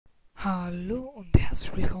Hallo und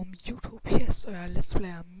herzlich willkommen YouTube. Hier ist euer Let's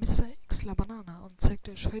Player Mr. X La Banana und zeigt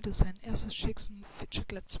euch heute sein erstes Shakes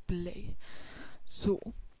Fidget Let's Play. So,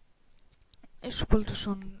 ich wollte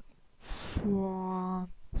schon vor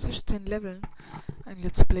 16 Leveln ein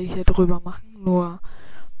Let's Play hier drüber machen, nur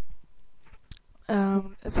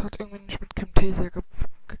es hat irgendwie nicht mit Camtasia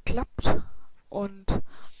geklappt und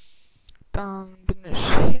dann bin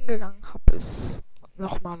ich hingegangen, habe es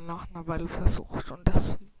nochmal nach einer Weile versucht und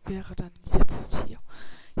das wäre dann jetzt hier.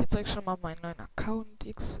 Hier zeige ich schon mal meinen neuen Account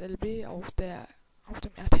XLB auf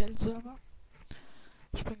dem RTL-Server.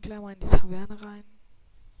 Ich bin gleich mal in die Taverne rein.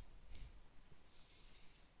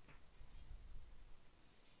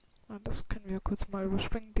 Und das können wir kurz mal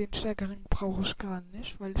überspringen. Den stärkeren brauche ich gar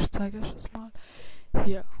nicht, weil ich zeige euch das mal.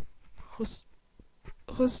 Hier,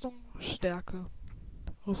 Rüstung, Stärke.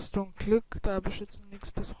 Rüstung, Glück, da habe ich jetzt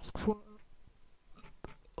nichts Besseres gefunden.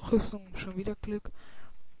 Rüstung, schon wieder Glück.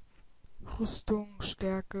 Rüstung,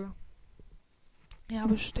 Stärke. Hier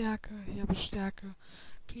habe ich Stärke, hier habe ich Stärke.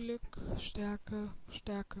 Glück, Stärke,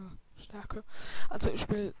 Stärke, Stärke. Also ich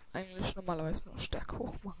will eigentlich normalerweise nur Stärke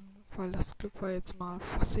hoch machen, weil das Glück war jetzt mal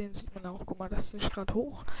versehen, sieht man auch, guck mal, das ist nicht gerade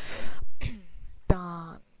hoch.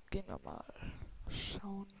 Dann gehen wir mal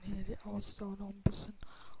schauen, hier die Ausdauer noch ein bisschen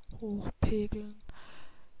hochpegeln.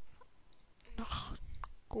 Noch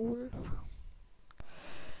Goal.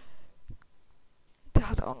 Der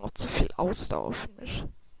hat auch noch zu viel Ausdauer für mich.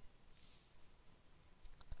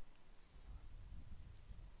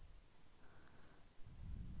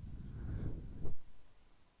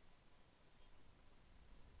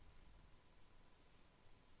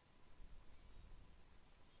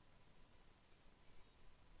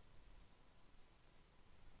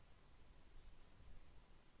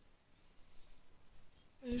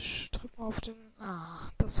 Ich drück mal auf den... Ah,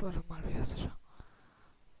 das war doch mal wieder sicher.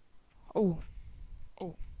 Oh,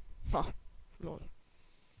 oh. Ha, lol.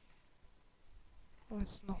 Aber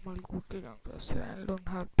es ist nochmal gut gegangen, dass der Einlohn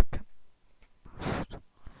hat bekämpft.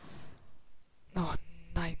 Oh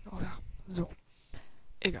nein, oder? So,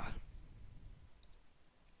 egal.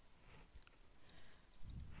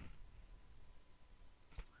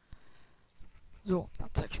 So, dann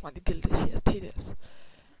zeig ich mal die Gilde hier, TDS.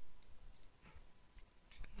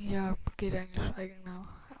 Ja, geht eigentlich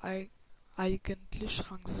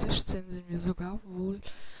Rang 16 sind wir sogar, obwohl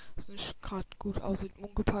es nicht gerade gut aussieht.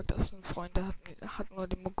 Munkepark, das ist ein Freund, der hat nur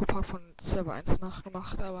den Munkepark von Server 1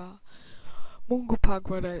 nachgemacht, aber Munkepark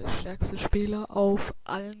war der stärkste Spieler auf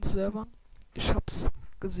allen Servern. Ich hab's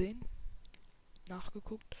gesehen,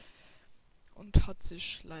 nachgeguckt und hat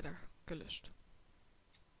sich leider gelöscht.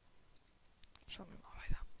 Schauen wir mal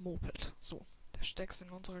weiter. Moped, so, der stärkste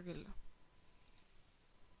in unserer Gilde.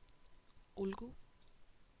 Ulgu,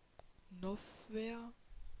 Novwer,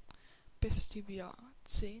 Bestivia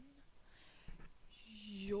 10,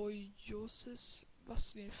 Jojosis,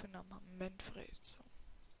 was sie für Namen haben, Manfred, so.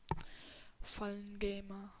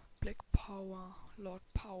 Fallengamer, Black Power, Lord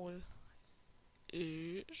Paul,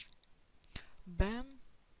 ich, Bam,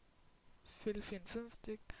 Phil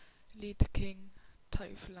 54, Elite King,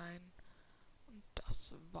 Teufelein und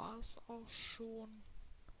das war's auch schon.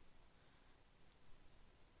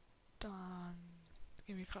 Dann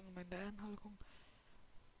gehen wir gerade nochmal in der Ehrenhaltung.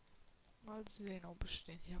 Mal sehen, ob ich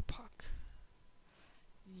den hier pack.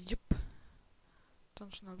 Jupp.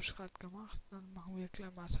 Dann schon habe ich gerade gemacht. Dann machen wir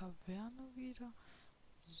gleich mal Taverne wieder.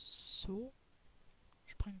 So.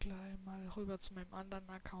 Spring gleich mal rüber zu meinem anderen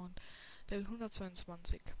Account. Level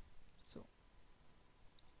 122. So.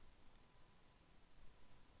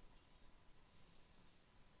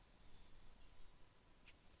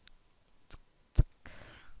 Zack, zack.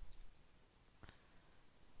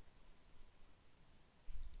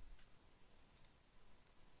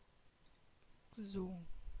 So.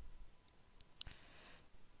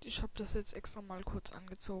 Ich habe das jetzt extra mal kurz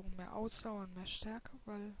angezogen. Mehr Ausdauer und mehr Stärke,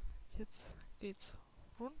 weil jetzt geht's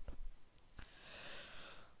rund.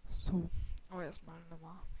 So. Aber erstmal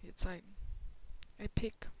nochmal hier zeigen.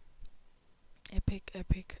 Epic. Epic,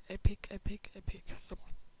 Epic, Epic, Epic, Epic. So.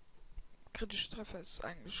 Kritische Treffer ist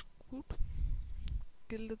eigentlich gut.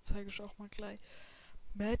 Gilde zeige ich auch mal gleich.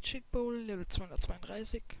 Magic Bowl, Level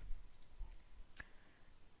 232.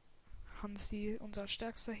 Hansi, unser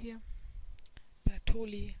stärkster hier.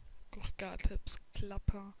 Bertoli, Gurgatips,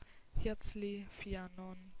 Klapper, Herzlich,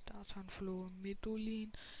 Fianon, Datanfloh,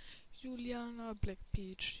 Medulin, Juliana, Black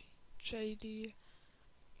Peach, JD,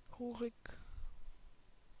 Hurik,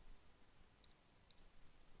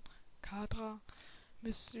 Kadra,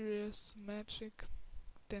 Mysterious Magic,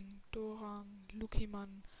 Dendoran,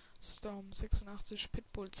 Lukiman, Storm 86,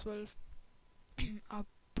 Pitbull 12,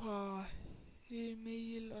 Abraham,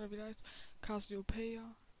 Mail oder wie das heißt,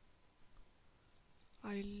 Cassiopeia,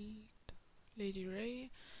 Lady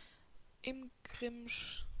Ray,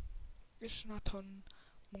 Imgrimsch, Geschnaton,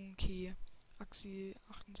 Monkey, Axi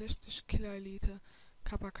 68, Killer Elite,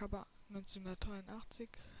 Kappa Kappa 1983,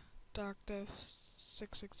 Dark Death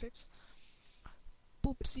 666,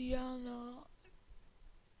 Bubsiana,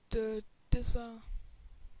 The Disser,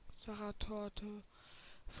 Sarah Torte,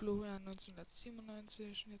 Florian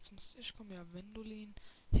 1997, und jetzt muss ich kommen, ja, Wendolin,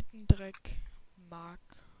 Hittendreck, Mark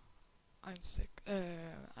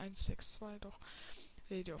 162 doch,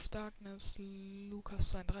 Lady of Darkness, Lukas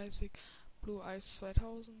 32, Blue Eyes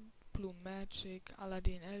 2000, Blue Magic,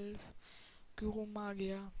 Aladdin 11, Gyro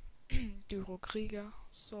Magier, Gyro Krieger,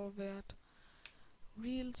 Sorwert,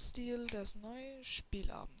 Real Steel, das neue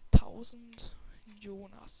Spielabend 1000,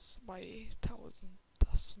 Jonas 2000,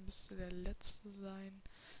 das müsste der letzte sein.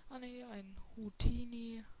 Ah ne, ein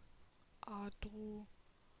Houdini, Adro.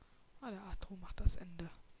 Ah, der Adro macht das Ende.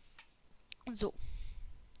 So.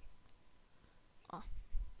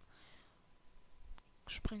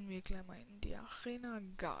 Springen wir gleich mal in die Arena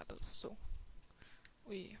Gardes. So.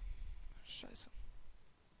 Ui. Scheiße.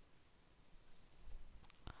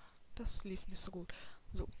 Das lief nicht so gut.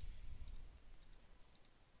 So.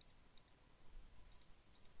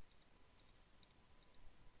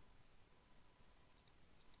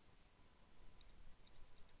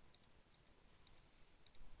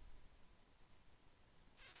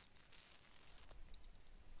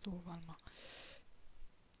 So, warte mal.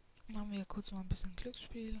 Machen wir kurz mal ein bisschen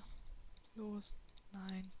Glücksspiel. Los.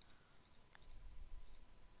 Nein.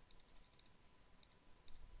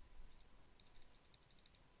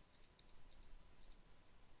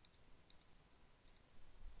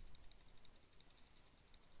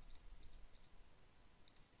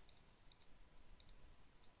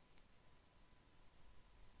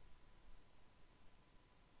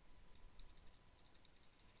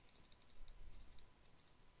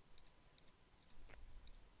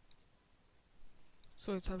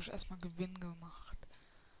 So, jetzt habe ich erstmal Gewinn gemacht.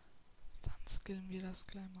 Dann skillen wir das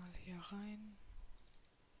gleich mal hier rein.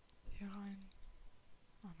 Hier rein.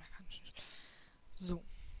 Ah, mehr kann ich nicht. So,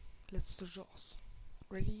 letzte Chance.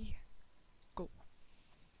 Ready? Go.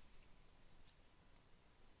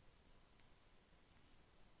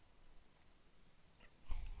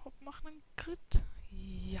 Hopp, mach einen Crit.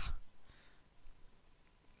 Ja.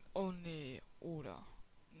 Oh nee, oder?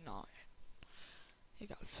 Nein.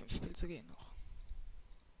 Egal, 5 Pilze gehen noch.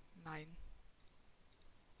 Nein.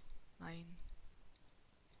 Nein.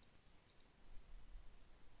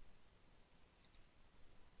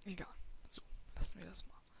 Egal. So, lassen wir das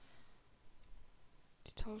mal.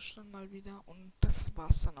 Die tauscht dann mal wieder und das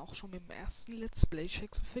war's dann auch schon mit dem ersten Let's Play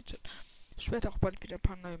Shakes und Fidget. Ich werde auch bald wieder ein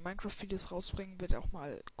paar neue Minecraft-Videos rausbringen, werde auch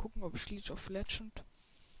mal gucken, ob ich League of Legends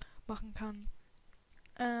machen kann.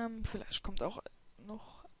 Vielleicht kommt auch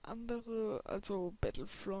noch andere, also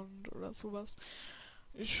Battlefront oder sowas.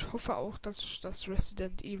 Ich hoffe auch, dass ich das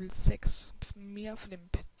Resident Evil 6 mir für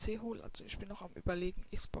den PC hole. Also ich bin noch am Überlegen,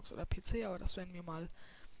 Xbox oder PC, aber das werden wir mal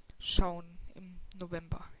schauen. Im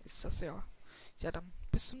November ist das ja. Ja, dann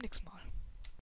bis zum nächsten Mal.